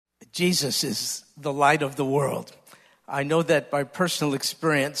Jesus is the light of the world. I know that by personal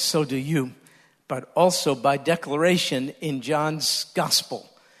experience, so do you, but also by declaration in John's gospel,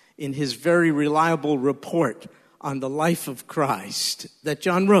 in his very reliable report on the life of Christ that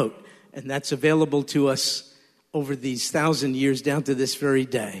John wrote, and that's available to us over these 1,000 years down to this very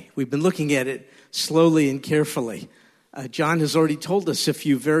day. We've been looking at it slowly and carefully. John has already told us a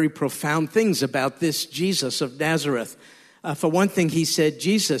few very profound things about this Jesus of Nazareth. For one thing, he said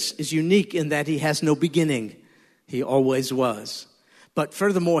Jesus is unique in that he has no beginning. He always was. But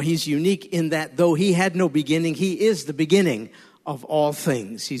furthermore, he's unique in that though he had no beginning, he is the beginning of all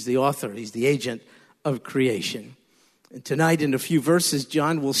things. He's the author. He's the agent of creation. And tonight, in a few verses,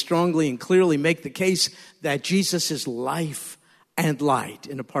 John will strongly and clearly make the case that Jesus is life and light.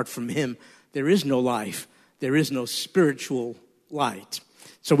 And apart from him, there is no life. There is no spiritual light.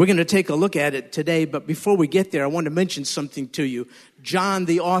 So we're going to take a look at it today. But before we get there, I want to mention something to you. John,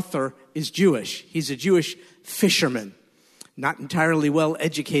 the author, is Jewish. He's a Jewish fisherman. Not entirely well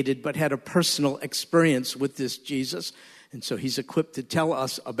educated, but had a personal experience with this Jesus. And so he's equipped to tell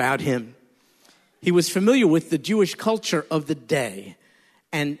us about him. He was familiar with the Jewish culture of the day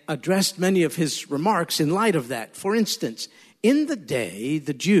and addressed many of his remarks in light of that. For instance, in the day,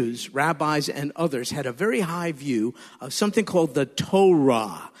 the Jews, rabbis, and others had a very high view of something called the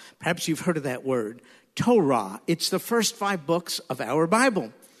Torah. Perhaps you've heard of that word. Torah. It's the first 5 books of our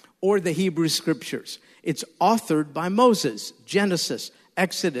Bible, or the Hebrew Scriptures. It's authored by Moses, Genesis,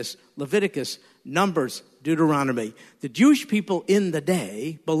 Exodus, Leviticus, Numbers, Deuteronomy. The Jewish people in the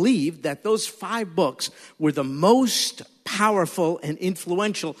day believed that those 5 books were the most powerful and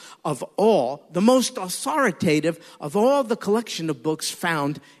influential of all, the most authoritative of all the collection of books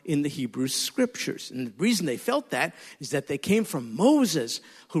found in the Hebrew Scriptures. And the reason they felt that is that they came from Moses,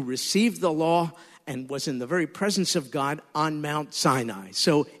 who received the law and was in the very presence of God on Mount Sinai.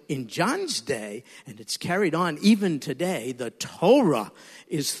 So in John's day, and it's carried on even today, the Torah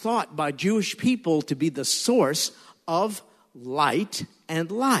is thought by Jewish people to be the source of light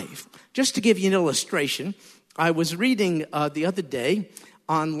and life. Just to give you an illustration, I was reading the other day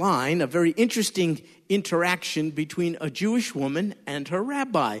online a very interesting interaction between a Jewish woman and her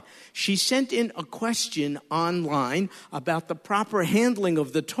rabbi. She sent in a question online about the proper handling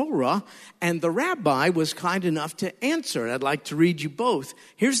of the Torah, and the rabbi was kind enough to answer. I'd like to read you both.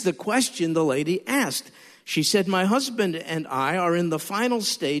 Here's the question the lady asked. She said, "My husband and I are in the final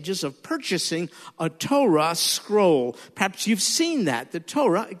stages of purchasing a Torah scroll." Perhaps you've seen that. The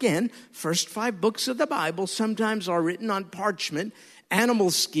Torah, again, first 5 books of the Bible, sometimes are written on parchment,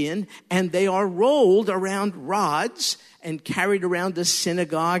 animal skin, and they are rolled around rods and carried around the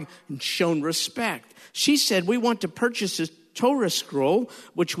synagogue and shown respect. She said, "We want to purchase a Torah scroll,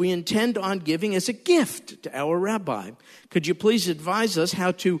 which we intend on giving as a gift to our rabbi. Could you please advise us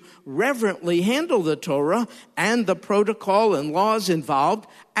how to reverently handle the Torah and the protocol and laws involved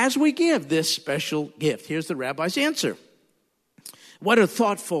as we give this special gift?" Here's the rabbi's answer. "What a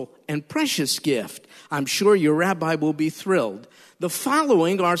thoughtful and precious gift. I'm sure your rabbi will be thrilled. The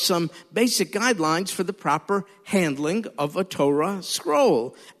following are some basic guidelines for the proper handling of a Torah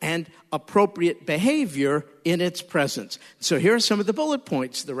scroll and appropriate behavior in its presence." So here are some of the bullet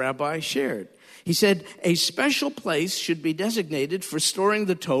points the rabbi shared. He said, a special place should be designated for storing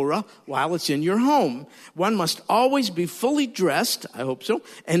the Torah while it's in your home. One must always be fully dressed, I hope so,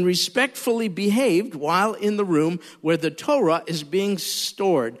 and respectfully behaved while in the room where the Torah is being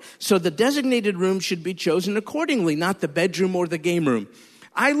stored. So the designated room should be chosen accordingly, not the bedroom or the game room.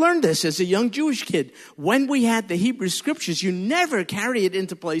 I learned this as a young Jewish kid. When we had the Hebrew Scriptures, you never carry it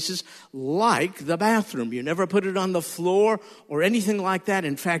into places like the bathroom. You never put it on the floor or anything like that.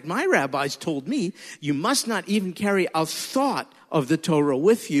 In fact, my rabbis told me you must not even carry a thought of the Torah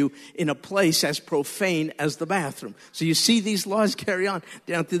with you in a place as profane as the bathroom. So you see these laws carry on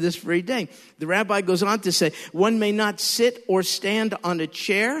down to this very day. The rabbi goes on to say, one may not sit or stand on a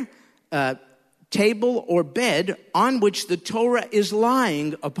chair, table or bed on which the Torah is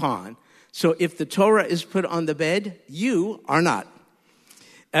lying upon. So if the Torah is put on the bed, you are not.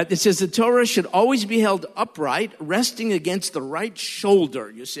 It says the Torah should always be held upright, resting against the right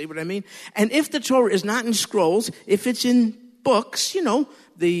shoulder. You see what I mean? And if the Torah is not in scrolls, if it's in books,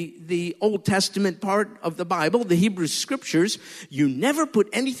 the Old Testament part of the Bible, the Hebrew Scriptures, you never put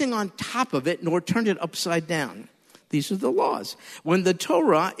anything on top of it nor turn it upside down. These are the laws. When the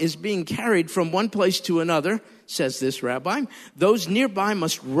Torah is being carried from one place to another, says this rabbi, those nearby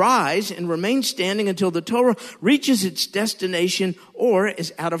must rise and remain standing until the Torah reaches its destination or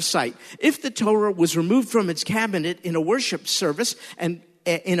is out of sight. If the Torah was removed from its cabinet in a worship service and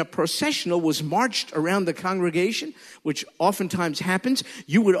in a processional was marched around the congregation, which oftentimes happens,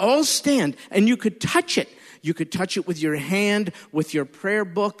 you would all stand and you could touch it. You could touch it with your hand, with your prayer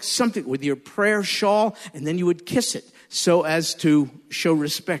book, something, with your prayer shawl, and then you would kiss it so as to show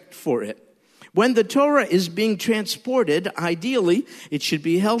respect for it. When the Torah is being transported, ideally, it should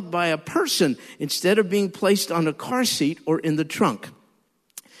be held by a person instead of being placed on a car seat or in the trunk.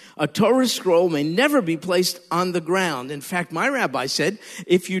 A Torah scroll may never be placed on the ground. In fact, my rabbi said,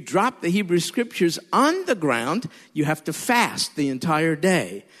 if you drop the Hebrew scriptures on the ground, you have to fast the entire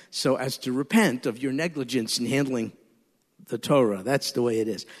day so as to repent of your negligence in handling the Torah. That's the way it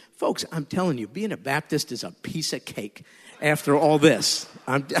is. Folks, I'm telling you, being a Baptist is a piece of cake after all this.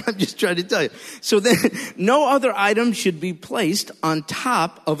 I'm just trying to tell you. So then, no other item should be placed on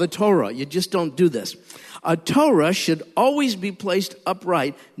top of a Torah. You just don't do this. A Torah should always be placed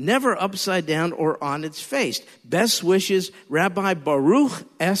upright, never upside down or on its face. Best wishes, Rabbi Baruch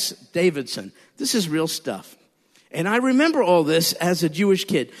S. Davidson. This is real stuff. And I remember all this as a Jewish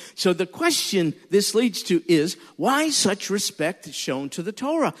kid. So the question this leads to is, why such respect is shown to the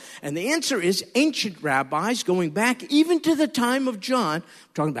Torah? And the answer is ancient rabbis, going back even to the time of John,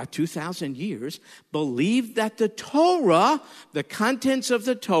 talking about 2,000 years, believed that the Torah, the contents of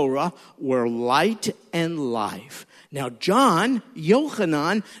the Torah, were light and life. Now, John,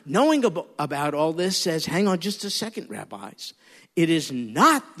 Yochanan, knowing about all this, says, hang on just a second, rabbis. It is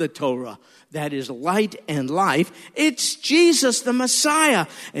not the Torah that is light and life. It's Jesus, the Messiah.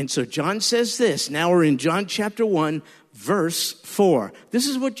 And so John says this. Now we're in John chapter 1, verse 4. This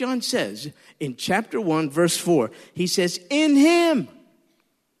is what John says in chapter 1, verse 4. He says, in him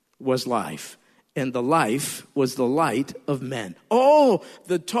was life, and the life was the light of men. Oh,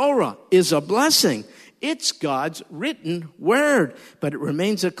 the Torah is a blessing. It's God's written word, but it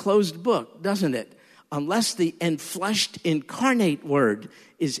remains a closed book, doesn't it? Unless the enfleshed, incarnate word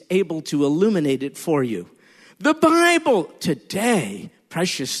is able to illuminate it for you. The Bible today,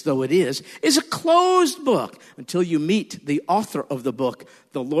 precious though it is a closed book until you meet the author of the book,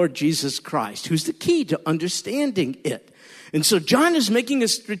 the Lord Jesus Christ, who's the key to understanding it. And so John is making a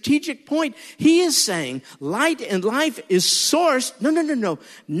strategic point. He is saying light and life is sourced. No,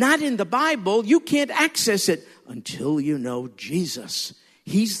 not in the Bible. You can't access it until you know Jesus.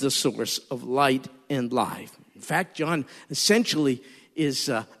 He's the source of light and life. In fact, John essentially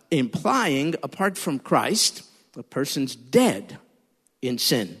is implying, apart from Christ, a person's dead in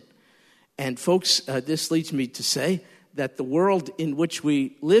sin. And folks, this leads me to say that the world in which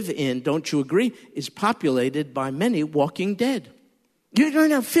we live in, don't you agree, is populated by many walking dead. You're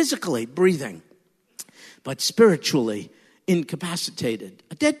not physically breathing, but spiritually incapacitated.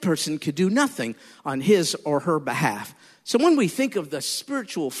 A dead person could do nothing on his or her behalf. So when we think of the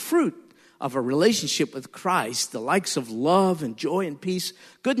spiritual fruit of a relationship with Christ, the likes of love and joy and peace,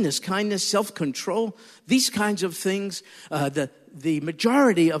 goodness, kindness, self-control, these kinds of things, the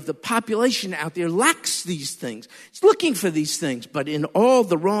majority of the population out there lacks these things. It's looking for these things, but in all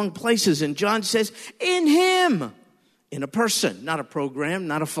the wrong places. And John says, in him, in a person, not a program,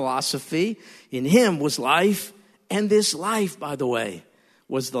 not a philosophy. In him was life, and this life, by the way,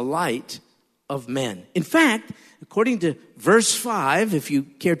 was the light of men. In fact, according to verse 5, if you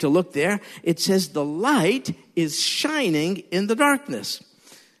care to look there, it says the light is shining in the darkness.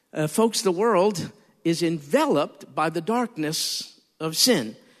 Folks, the world is enveloped by the darkness of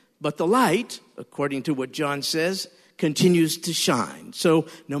sin. But the light, according to what John says, continues to shine. So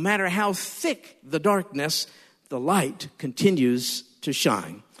no matter how thick the darkness, the light continues to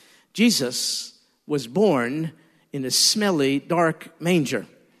shine. Jesus was born in a smelly, dark manger.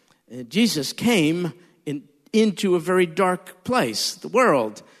 Jesus came into a very dark place, the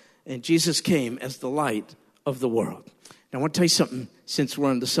world. And Jesus came as the light of the world. Now, I want to tell you something since we're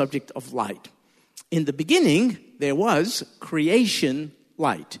on the subject of light. In the beginning, there was creation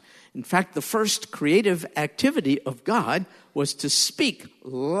light. In fact, the first creative activity of God was to speak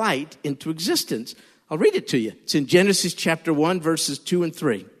light into existence. I'll read it to you. It's in Genesis chapter 1, verses 2 and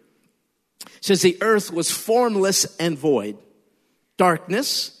 3. It says, the earth was formless and void.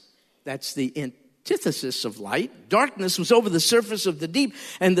 Darkness, that's the antithesis of light. Darkness was over the surface of the deep,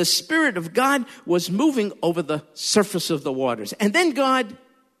 and the Spirit of God was moving over the surface of the waters. And then God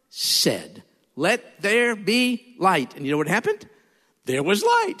said, let there be light. And you know what happened? There was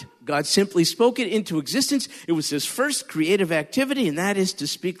light. God simply spoke it into existence. It was his first creative activity, and that is to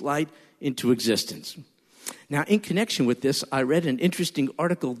speak light into existence. Now, in connection with this, I read an interesting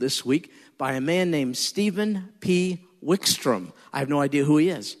article this week by a man named Stephen P. Wickstrom. I have no idea who he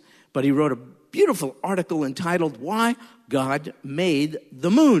is, but he wrote a beautiful article entitled, Why God Made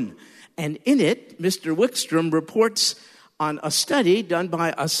the Moon. And in it, Mr. Wickstrom reports on a study done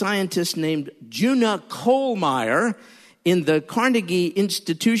by a scientist named Juna Kohlmeier in the Carnegie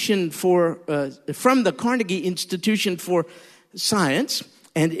Institution from the Carnegie Institution for Science,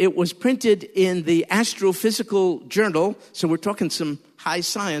 and it was printed in the Astrophysical Journal. So we're talking some high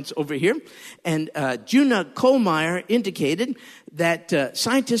science over here. And Juna Kohlmeier indicated that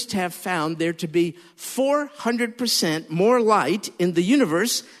scientists have found there to be 400% more light in the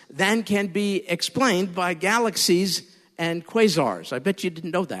universe than can be explained by galaxies and quasars. I bet you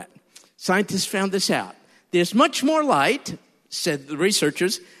didn't know that. Scientists found this out. There's much more light, said the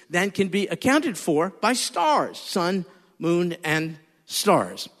researchers, than can be accounted for by stars, sun, moon, and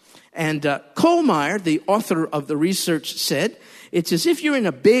stars. And Kohlmeier, the author of the research, said, it's as if you're in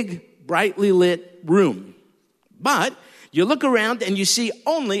a big, brightly lit room. But you look around and you see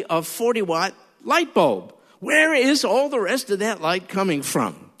only a 40-watt light bulb. Where is all the rest of that light coming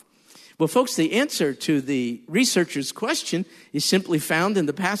from? Well, folks, the answer to the researcher's question is simply found in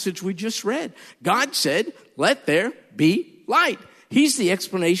the passage we just read. God said, let there be light. He's the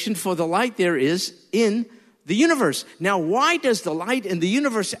explanation for the light there is in the universe. Now, why does the light in the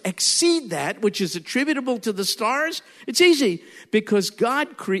universe exceed that which is attributable to the stars? It's easy. Because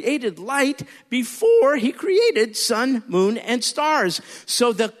God created light before he created sun, moon, and stars.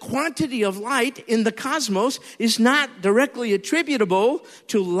 So the quantity of light in the cosmos is not directly attributable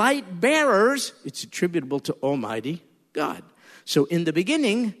to light bearers. It's attributable to Almighty God. So in the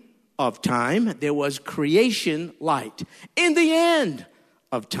beginning of time, there was creation light. In the end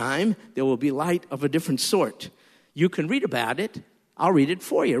of time, there will be light of a different sort. You can read about it. I'll read it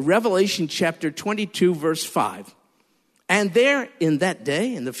for you. Revelation chapter 22, verse 5. And there, in that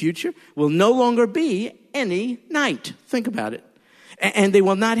day, in the future, will no longer be any night. Think about it. And they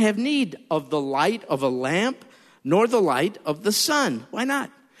will not have need of the light of a lamp, nor the light of the sun. Why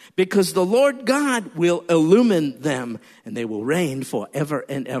not? Because the Lord God will illumine them, and they will reign forever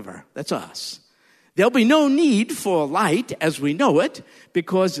and ever. That's us. There'll be no need for light as we know it,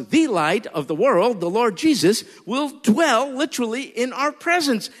 because the light of the world, the Lord Jesus, will dwell literally in our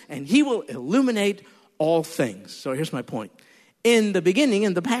presence, and he will illuminate all things. So here's my point. In the beginning,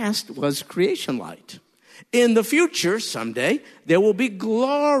 in the past, was creation light. In the future, someday, there will be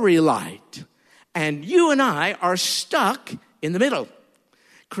glory light. And you and I are stuck in the middle.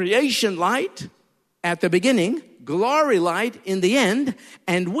 Creation light at the beginning, glory light in the end,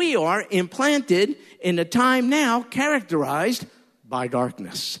 and we are implanted in a time now characterized by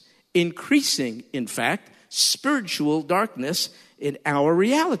darkness. Increasing, in fact, spiritual darkness in our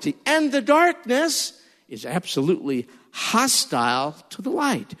reality. And the darkness is absolutely hostile to the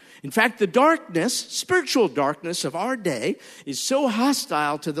light. In fact, the darkness, spiritual darkness of our day is so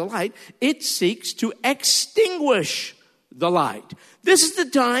hostile to the light, it seeks to extinguish the light. This is the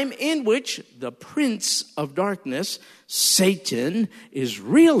time in which the prince of darkness, Satan, is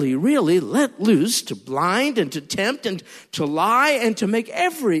really let loose to blind and to tempt and to lie and to make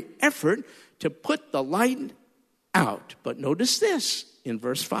every effort to put the light out. But notice this in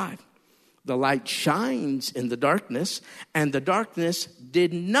verse 5. The light shines in the darkness, and the darkness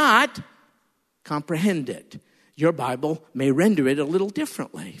did not comprehend it. Your Bible may render it a little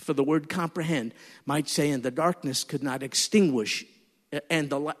differently. For the word comprehend might say, and the darkness could not extinguish,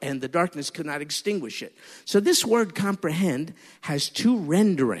 and the darkness could not extinguish it. So this word comprehend has two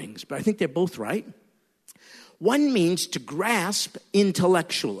renderings, but I think they're both right. One means to grasp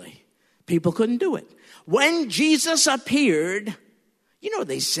intellectually. People couldn't do it. When Jesus appeared,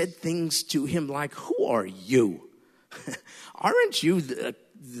 they said things to him like, who are you? Aren't you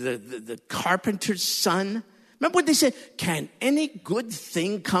the carpenter's son? Remember what they said? Can any good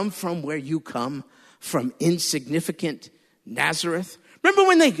thing come from where you come, from insignificant Nazareth? Remember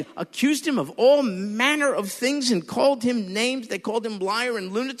when they accused him of all manner of things and called him names? They called him liar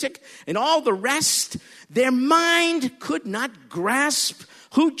and lunatic and all the rest. Their mind could not grasp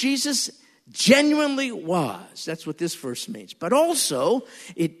who Jesus genuinely was. That's what this verse means. But also,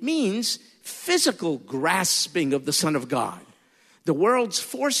 it means physical grasping of the Son of God. The world's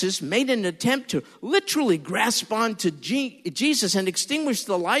forces made an attempt to literally grasp onto Jesus and extinguish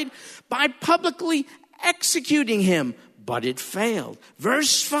the light by publicly executing him. But it failed.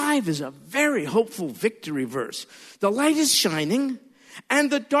 Verse 5 is a very hopeful victory verse. The light is shining, and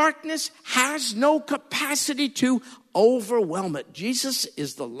the darkness has no capacity to overwhelm it. Jesus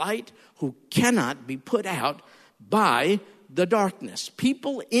is the light who cannot be put out by the darkness.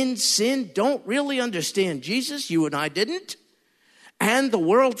 People in sin don't really understand Jesus. You and I didn't. And the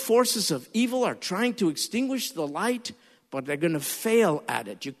world forces of evil are trying to extinguish the light, but they're going to fail at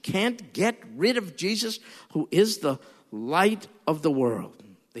it. You can't get rid of Jesus, who is the light of the world.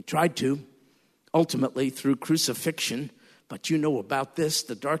 They tried to, ultimately through crucifixion, But you know about this,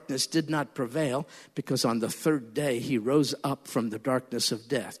 the darkness did not prevail because on the third day he rose up from the darkness of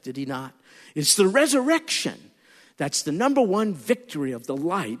death. Did he not? It's the resurrection. That's the number one victory of the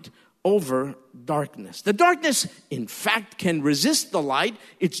light over darkness. The darkness, in fact, can resist the light.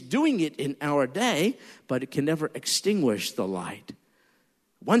 It's doing it in our day, but it can never extinguish the light.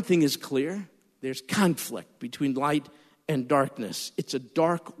 One thing is clear. There's conflict between light and darkness. It's a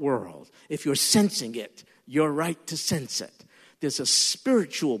dark world. If you're sensing it, you're right to sense it. There's a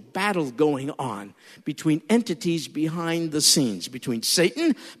spiritual battle going on between entities behind the scenes, between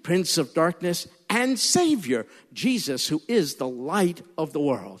Satan, Prince of Darkness, and Savior, Jesus, who is the light of the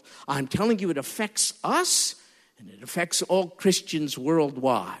world. I'm telling you, it affects us, and it affects all Christians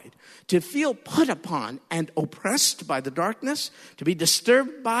worldwide. To feel put upon and oppressed by the darkness, to be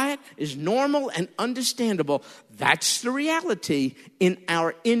disturbed by it, is normal and understandable. That's the reality in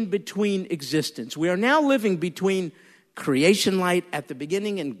our in-between existence. We are now living between creation light at the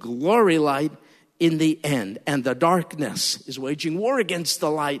beginning and glory light in the end. And the darkness is waging war against the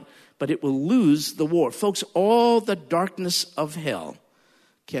light, but it will lose the war. Folks, all the darkness of hell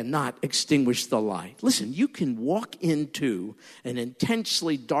cannot extinguish the light. Listen, you can walk into an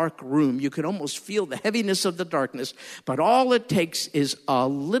intensely dark room. You can almost feel the heaviness of the darkness, but all it takes is a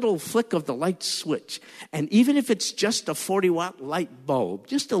little flick of the light switch. And even if it's just a 40-watt light bulb,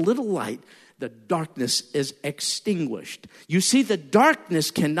 just a little light, the darkness is extinguished. You see, the darkness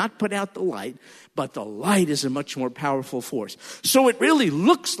cannot put out the light, but the light is a much more powerful force. So it really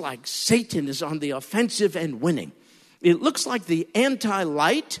looks like Satan is on the offensive and winning. It looks like the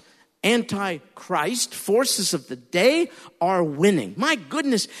anti-light, anti-Christ forces of the day are winning. My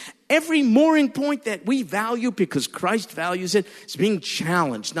goodness, every mooring point that we value because Christ values it is being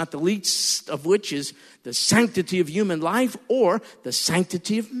challenged, not the least of which is the sanctity of human life or the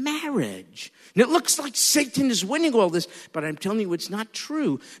sanctity of marriage. And it looks like Satan is winning all this, but I'm telling you it's not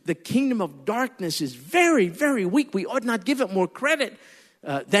true. The kingdom of darkness is very, very weak. We ought not give it more credit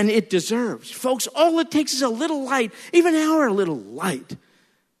than it deserves. Folks, all it takes is a little light, even our little light,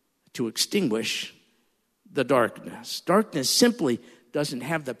 to extinguish the darkness. Darkness simply doesn't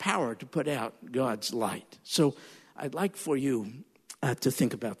have the power to put out God's light. So I'd like for you to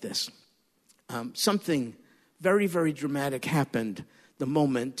think about this. Something very, very dramatic happened the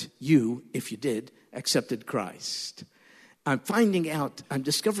moment you, if you did, accepted Christ. I'm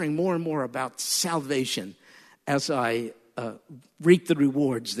discovering more and more about salvation as I reap the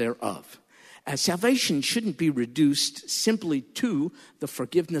rewards thereof. Salvation shouldn't be reduced simply to the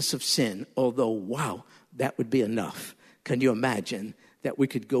forgiveness of sin, although, wow, that would be enough. Can you imagine that we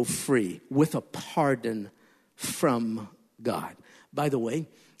could go free with a pardon from God? By the way,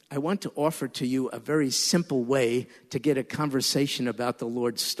 I want to offer to you a very simple way to get a conversation about the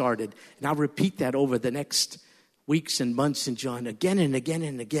Lord started. And I'll repeat that over the next weeks and months in John again and again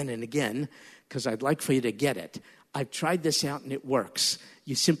and again and again, because I'd like for you to get it. I've tried this out and it works.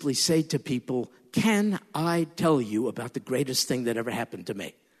 You simply say to people, can I tell you about the greatest thing that ever happened to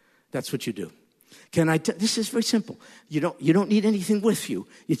me? That's what you do. This is very simple. You don't need anything with you.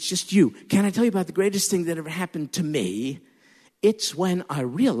 It's just you. Can I tell you about the greatest thing that ever happened to me? It's when I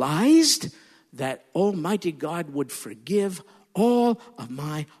realized that Almighty God would forgive all of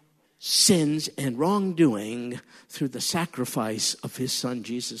my sins and wrongdoing through the sacrifice of his son,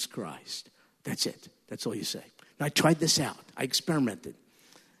 Jesus Christ. That's it. That's all you say. Now, I tried this out. I experimented.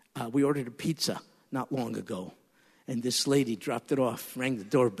 We ordered a pizza not long ago, and this lady dropped it off, rang the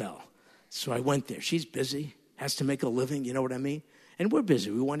doorbell. So I went there. She's busy, has to make a living, you know what I mean? And we're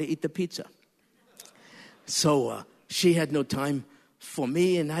busy. We want to eat the pizza. So she had no time for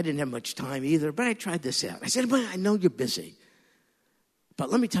me, and I didn't have much time either, but I tried this out. I said, well, I know you're busy,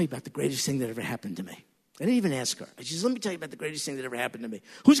 but let me tell you about the greatest thing that ever happened to me. I didn't even ask her. She said, let me tell you about the greatest thing that ever happened to me.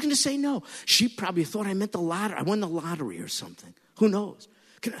 Who's going to say no? She probably thought I meant the lottery. I won the lottery or something. Who knows?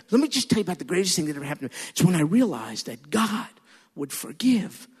 Let me just tell you about the greatest thing that ever happened to me. It's when I realized that God would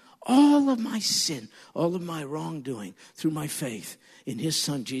forgive all of my sin, all of my wrongdoing through my faith in his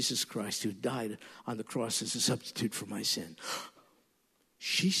son, Jesus Christ, who died on the cross as a substitute for my sin.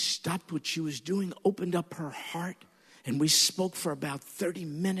 She stopped what she was doing, opened up her heart, and we spoke for about 30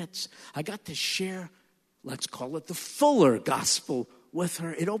 minutes. I got to share, let's call it the fuller gospel with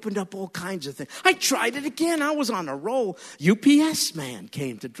her. It opened up all kinds of things. I tried it again. I was on a roll. UPS man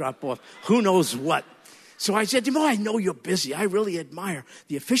came to drop off who knows what. So I said to him, I know you're busy. I really admire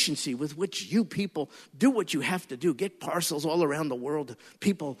the efficiency with which you people do what you have to do. Get parcels all around the world to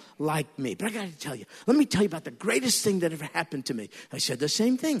people like me. But I got to tell you, let me tell you about the greatest thing that ever happened to me. I said the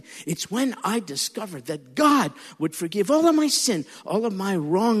same thing. It's when I discovered that God would forgive all of my sin, all of my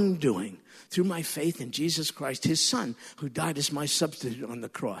wrongdoing, through my faith in Jesus Christ, his son, who died as my substitute on the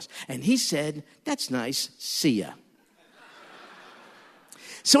cross. And he said, that's nice. See ya.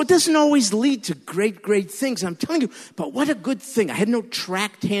 So it doesn't always lead to great, great things. I'm telling you, but what a good thing. I had no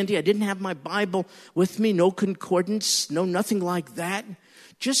tract handy. I didn't have my Bible with me, no concordance, no nothing like that.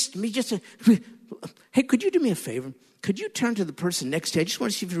 Just me, hey, could you do me a favor? Could you turn to the person next to you? I just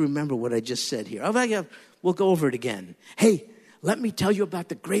want to see if you remember what I just said here. We'll go over it again. Hey, let me tell you about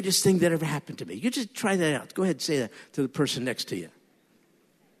the greatest thing that ever happened to me. You just try that out. Go ahead and say that to the person next to you.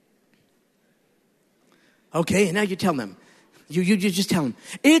 Okay, and now you tell them. You just tell them,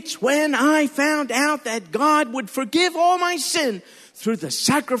 it's when I found out that God would forgive all my sin through the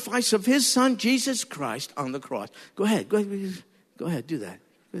sacrifice of his son, Jesus Christ, on the cross. Go ahead, do that.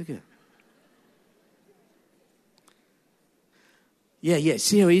 Good. Yeah,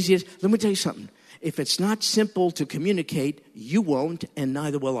 see how easy it is? Let me tell you something. If it's not simple to communicate, you won't and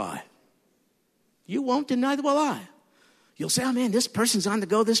neither will I. You won't and neither will I. You'll say, oh man, this person's on the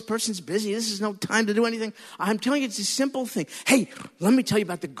go, this person's busy, this is no time to do anything. I'm telling you, it's a simple thing. Hey, let me tell you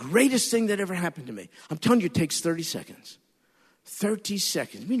about the greatest thing that ever happened to me. I'm telling you, it takes 30 seconds. 30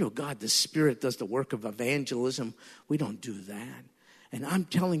 seconds. We know God, the Spirit, does the work of evangelism. We don't do that. And I'm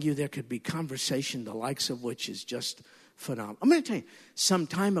telling you, there could be conversation, the likes of which is just phenomenal. I'm going to tell you, some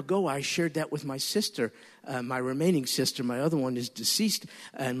time ago, I shared that with my sister, my remaining sister. My other one is deceased,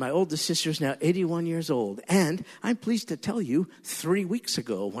 and my oldest sister is now 81 years old. And I'm pleased to tell you, 3 weeks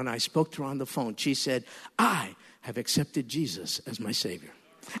ago, when I spoke to her on the phone, she said, I have accepted Jesus as my Savior.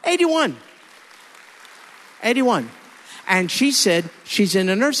 81. And she said, she's in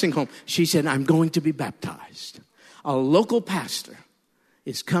a nursing home. She said, I'm going to be baptized. A local pastor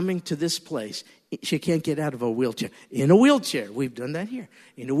is coming to this place. She can't get out of a wheelchair. In a wheelchair. We've done that here.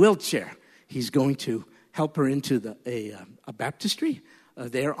 In a wheelchair. He's going to help her into a baptistry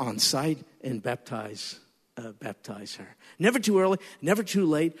there on site and baptize her. Never too early, never too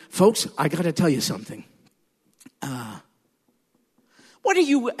late. Folks, I got to tell you something. What are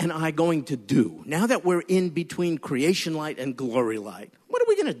you and I going to do now that we're in between creation light and glory light? What are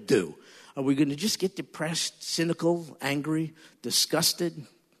we going to do? Are we going to just get depressed, cynical, angry, disgusted,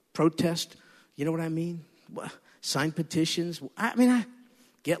 protest? You know what I mean? Sign petitions. I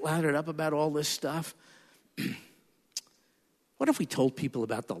get loudered up about all this stuff. What if we told people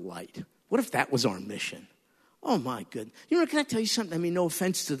about the light? What if that was our mission? Oh, my goodness. You know, can I tell you something? I mean, no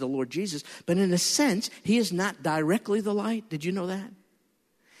offense to the Lord Jesus, but in a sense, he is not directly the light. Did you know that?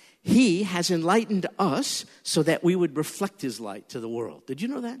 He has enlightened us so that we would reflect his light to the world. Did you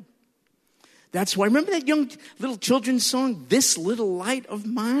know that? That's why, remember that young little children's song, This Little Light of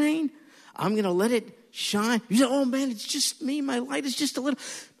Mine? I'm going to let it shine. You say, oh man, it's just me. My light is just a little.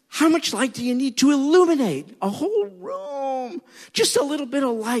 How much light do you need to illuminate a whole room? Just a little bit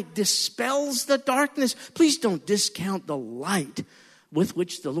of light dispels the darkness. Please don't discount the light with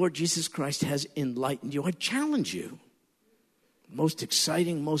which the Lord Jesus Christ has enlightened you. I challenge you. Most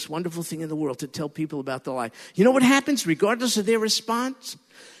exciting, most wonderful thing in the world to tell people about the light. You know what happens regardless of their response?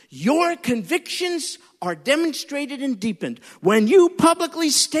 Your convictions are demonstrated and deepened. When you publicly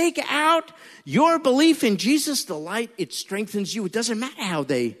stake out your belief in Jesus, the light, it strengthens you. It doesn't matter how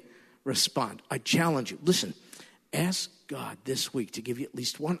they respond. I challenge you. Listen, ask God this week to give you at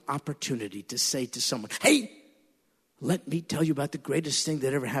least one opportunity to say to someone, hey, let me tell you about the greatest thing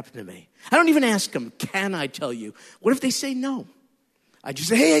that ever happened to me. I don't even ask them, can I tell you? What if they say no? I just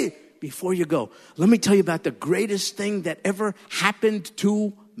say, hey, before you go, let me tell you about the greatest thing that ever happened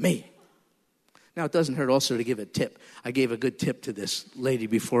to me. Now, it doesn't hurt also to give a tip. I gave a good tip to this lady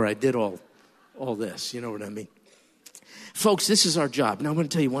before I did all this. You know what I mean? Folks, this is our job. Now, I'm going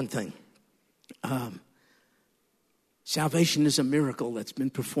to tell you one thing. Salvation is a miracle that's been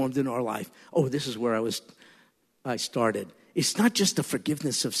performed in our life. Oh, this is where I started. It's not just the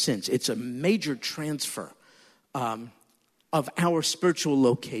forgiveness of sins. It's a major transfer of our spiritual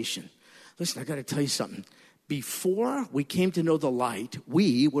location. Listen, I got to tell you something. Before we came to know the light,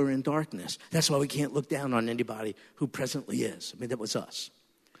 we were in darkness. That's why we can't look down on anybody who presently is. I mean, that was us.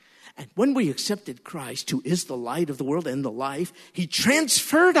 And when we accepted Christ, who is the light of the world and the life, he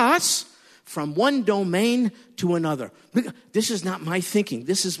transferred us from one domain to another. This is not my thinking.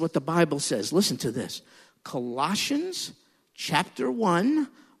 This is what the Bible says. Listen to this. Colossians chapter 1,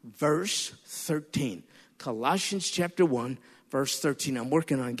 verse 13. Colossians chapter 1, verse 13. I'm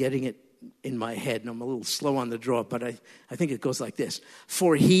working on getting it in my head, and I'm a little slow on the draw, but I think it goes like this.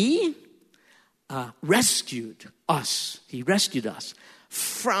 For he rescued us. He rescued us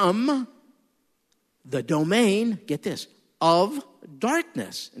from the domain, get this, of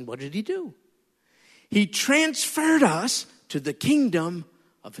darkness. And what did he do? He transferred us to the kingdom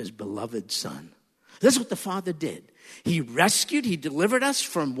of his beloved Son. That's what the Father did. He rescued, he delivered us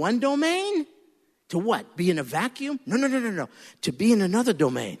from one domain to what? Be in a vacuum? No. To be in another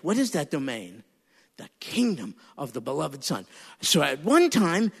domain. What is that domain? The kingdom of the beloved Son. So at one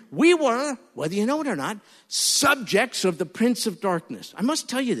time, we were, whether you know it or not, subjects of the Prince of Darkness. I must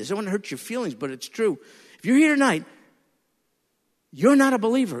tell you this. I don't want to hurt your feelings, but it's true. If you're here tonight, you're not a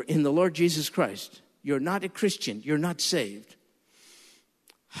believer in the Lord Jesus Christ. You're not a Christian. You're not saved.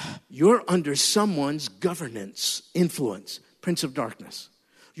 You're under someone's governance, influence, Prince of Darkness.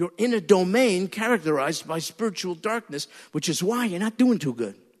 You're in a domain characterized by spiritual darkness, which is why you're not doing too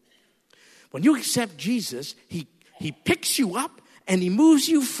good. When you accept Jesus, he picks you up and he moves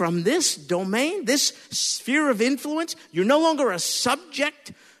you from this domain, this sphere of influence. You're no longer a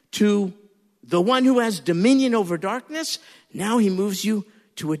subject to the one who has dominion over darkness. Now he moves you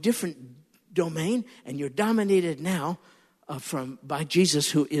to a different domain, and you're dominated now by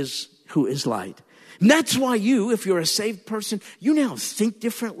Jesus, who is light. And that's why you, if you're a saved person, you now think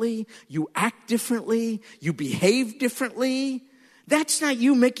differently, you act differently, you behave differently. That's not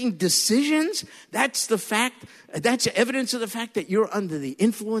you making decisions. That's evidence of the fact that you're under the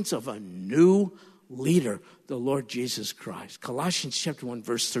influence of a new leader, the Lord Jesus Christ. Colossians chapter 1,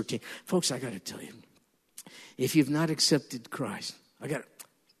 verse 13. Folks, I got to tell you, if you've not accepted Christ,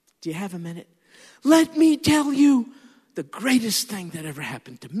 do you have a minute? Let me tell you the greatest thing that ever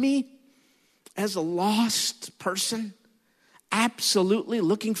happened to me as a lost person, absolutely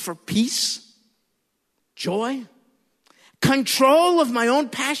looking for peace, joy, control of my own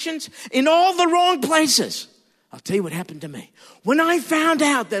passions in all the wrong places. I'll tell you what happened to me. When I found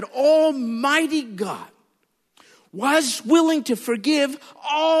out that Almighty God was willing to forgive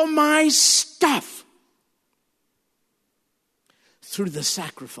all my stuff through the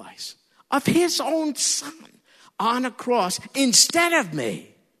sacrifice of his own Son on a cross instead of me,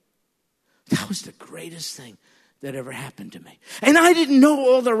 that was the greatest thing that ever happened to me. And I didn't know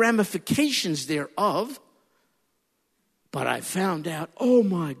all the ramifications thereof, but I found out, oh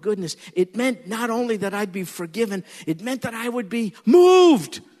my goodness, it meant not only that I'd be forgiven, it meant that I would be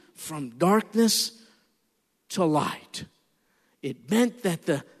moved from darkness to light. It meant that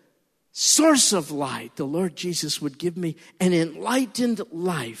the source of light, the Lord Jesus, would give me an enlightened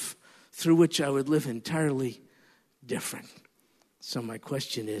life through which I would live entirely different. So my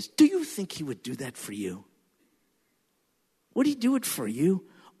question is, do you think he would do that for you? Would he do it for you?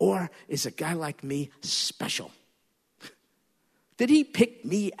 Or is a guy like me special? Did he pick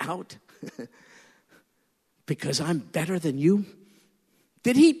me out because I'm better than you?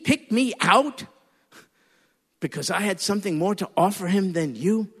 Did he pick me out because I had something more to offer him than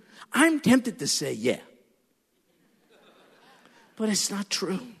you? I'm tempted to say yeah. But it's not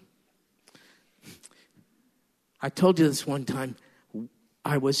true. I told you this one time.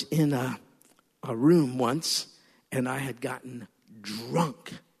 I was in a room once, and I had gotten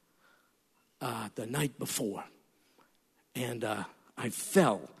drunk the night before. And I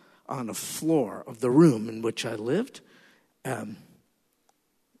fell on the floor of the room in which I lived.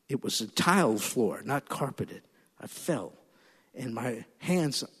 It was a tiled floor, not carpeted. I fell. And my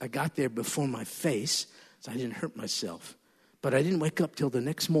hands, I got there before my face, so I didn't hurt myself. But I didn't wake up till the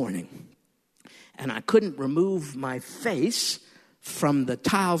next morning. And I couldn't remove my face from the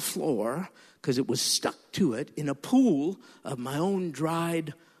tile floor because it was stuck to it in a pool of my own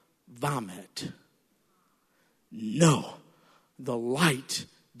dried vomit. No, the light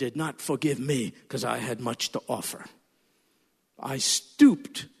did not forgive me because I had much to offer. I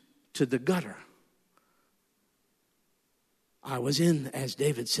stooped to the gutter. I was in, as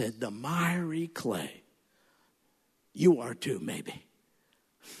David said, the miry clay. You are too, maybe.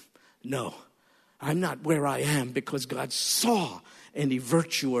 No, I'm not where I am because God saw any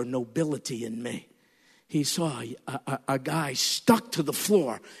virtue or nobility in me. He saw a guy stuck to the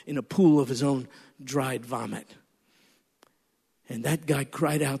floor in a pool of his own dried vomit. And that guy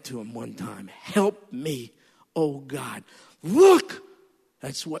cried out to him one time, "Help me, oh God. Look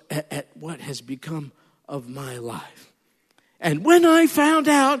at what has become of my life." And when I found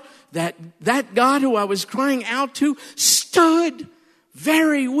out that God who I was crying out to stood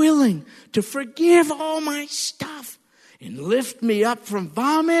very willing to forgive all my stuff and lift me up from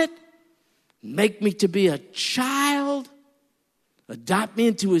vomit, make me to be a child, adopt me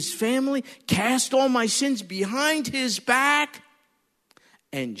into his family, cast all my sins behind his back,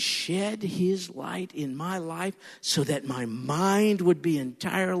 and shed his light in my life so that my mind would be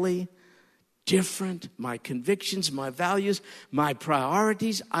entirely different, my convictions, my values, my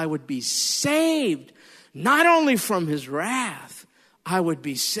priorities. I would be saved not only from his wrath, I would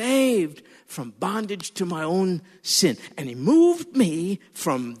be saved from bondage to my own sin. And he moved me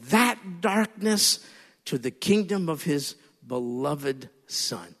from that darkness to the kingdom of his beloved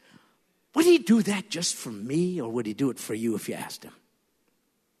Son. Would he do that just for me, or would he do it for you if you asked him?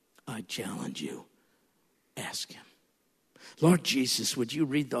 I challenge you. Ask him. Lord Jesus, would you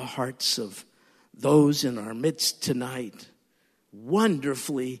read the hearts of those in our midst tonight,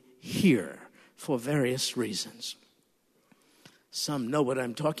 wonderfully here for various reasons. Some know what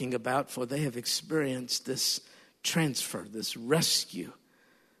I'm talking about, for they have experienced this transfer, this rescue.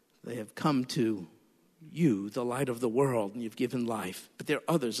 They have come to you, the light of the world, and you've given life. But there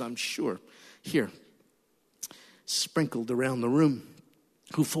are others, I'm sure, here, sprinkled around the room,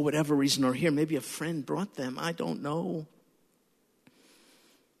 who for whatever reason are here. Maybe a friend brought them. I don't know.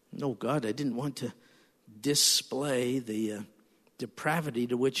 No, God, I didn't want to display the depravity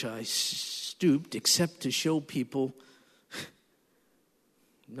to which I stooped, except to show people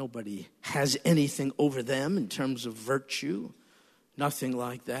nobody has anything over them in terms of virtue. Nothing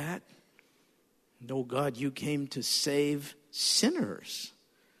like that. No, God, you came to save sinners.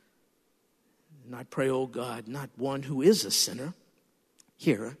 And I pray, oh God, not one who is a sinner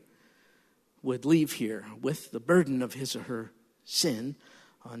here would leave here with the burden of his or her sin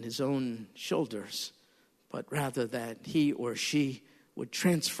on his own shoulders, but rather that he or she would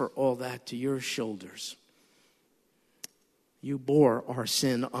transfer all that to your shoulders. You bore our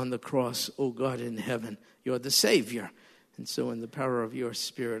sin on the cross, O God in heaven. You're the Savior. And so in the power of your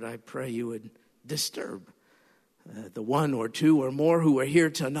Spirit, I pray you would disturb the one or two or more who are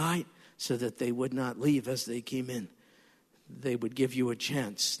here tonight, so that they would not leave as they came in. They would give you a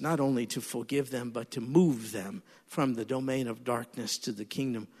chance not only to forgive them, but to move them from the domain of darkness to the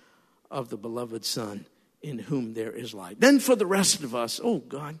kingdom of the beloved Son, in whom there is light. Then for the rest of us, oh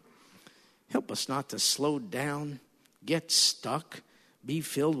God, help us not to slow down, get stuck, be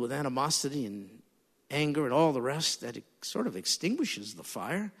filled with animosity and anger and all the rest that it sort of extinguishes the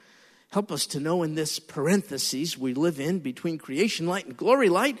fire. Help us to know in this parenthesis we live in between creation light and glory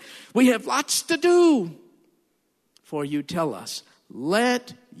light, we have lots to do. For you tell us,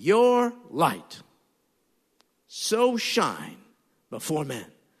 let your light so shine before men,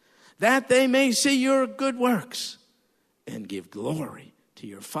 that they may see your good works and give glory to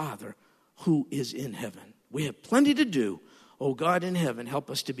your Father who is in heaven. We have plenty to do. Oh God in heaven, help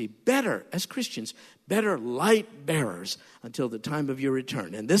us to be better as Christians, better light bearers until the time of your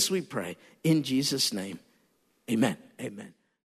return. And this we pray in Jesus' name. Amen. Amen.